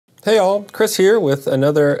Hey all, Chris here with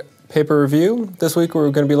another paper review. This week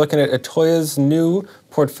we're going to be looking at Itoya's new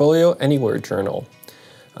ProFolio Anywhere journal.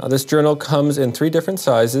 This journal comes in 3 different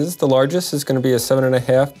sizes. The largest is going to be a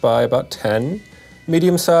 7.5 by about 10,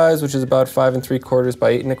 medium size, which is about 5 3/4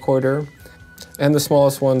 by 8 1/4, and the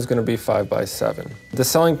smallest one is going to be 5 by 7. The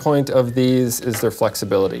selling point of these is their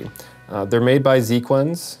flexibility. They're made by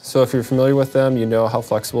Sequins, so if you're familiar with them, you know how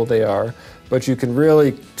flexible they are, but you can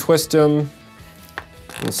really twist them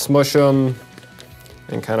and smush them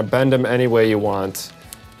and kind of bend them any way you want,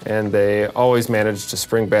 and they always manage to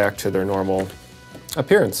spring back to their normal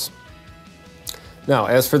appearance. Now,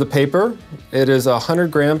 as for the paper, it is a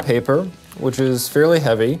 100-gram paper, which is fairly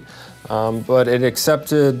heavy, but it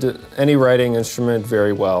accepted any writing instrument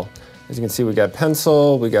very well. As you can see, we got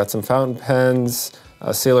pencil, we got some fountain pens,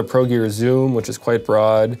 Sailor Pro Gear Zoom, which is quite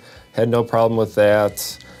broad, had no problem with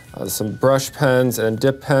that, some brush pens and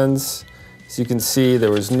dip pens. As you can see,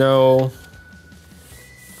 there was no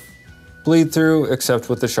bleed through except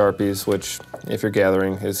with the Sharpies, which, if you're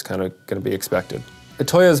gathering, is kind of going to be expected.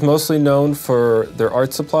 Itoya is mostly known for their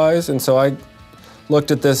art supplies, and so I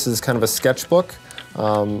looked at this as kind of a sketchbook.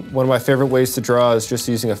 One of my favorite ways to draw is just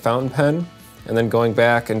using a fountain pen and then going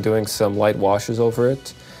back and doing some light washes over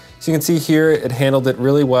it. So you can see here, it handled it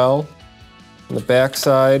really well. On the back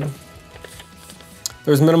side,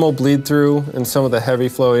 there's minimal bleed through in some of the heavy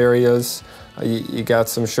flow areas. You got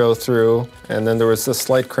some show through, and then there was a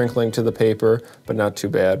slight crinkling to the paper, but not too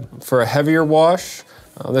bad. For a heavier wash,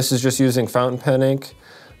 this is just using fountain pen ink,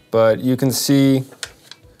 but you can see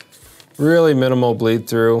really minimal bleed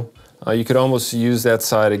through. You could almost use that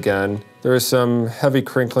side again. There is some heavy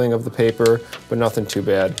crinkling of the paper, but nothing too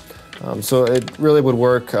bad. So it really would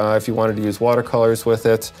work if you wanted to use watercolors with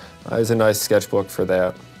it. It's a nice sketchbook for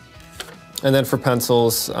that. And then for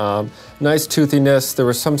pencils, nice toothiness. There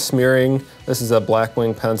was some smearing. This is a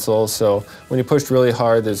Blackwing pencil, so when you pushed really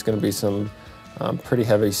hard, there's going to be some pretty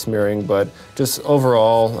heavy smearing, but just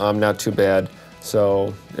overall, not too bad.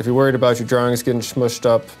 So if you're worried about your drawings getting smushed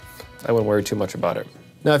up, I wouldn't worry too much about it.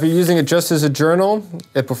 Now, if you're using it just as a journal,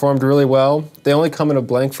 it performed really well. They only come in a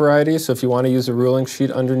blank variety, so if you want to use a ruling sheet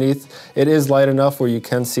underneath, it is light enough where you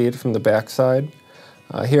can see it from the back side.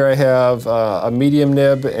 Here I have a medium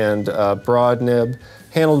nib and a broad nib,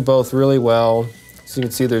 handled both really well. So you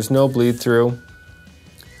can see there's no bleed through.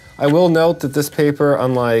 I will note that this paper,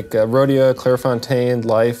 unlike Rhodia, Clairefontaine,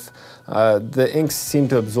 Life, the inks seem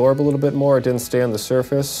to absorb a little bit more. It didn't stay on the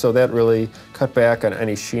surface, so that really cut back on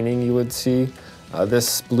any sheening you would see.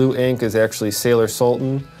 This blue ink is actually Sailor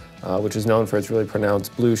Sultan, which is known for its really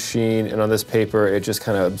pronounced blue sheen, and on this paper it just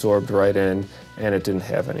kind of absorbed right in, and it didn't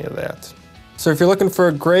have any of that. So if you're looking for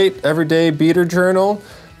a great everyday beater journal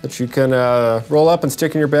that you can roll up and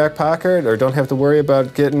stick in your back pocket or don't have to worry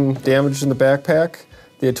about getting damaged in the backpack,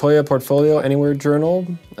 the Itoya ProFolio Anywhere journal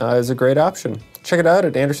is a great option. Check it out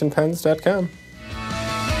at andersonpens.com.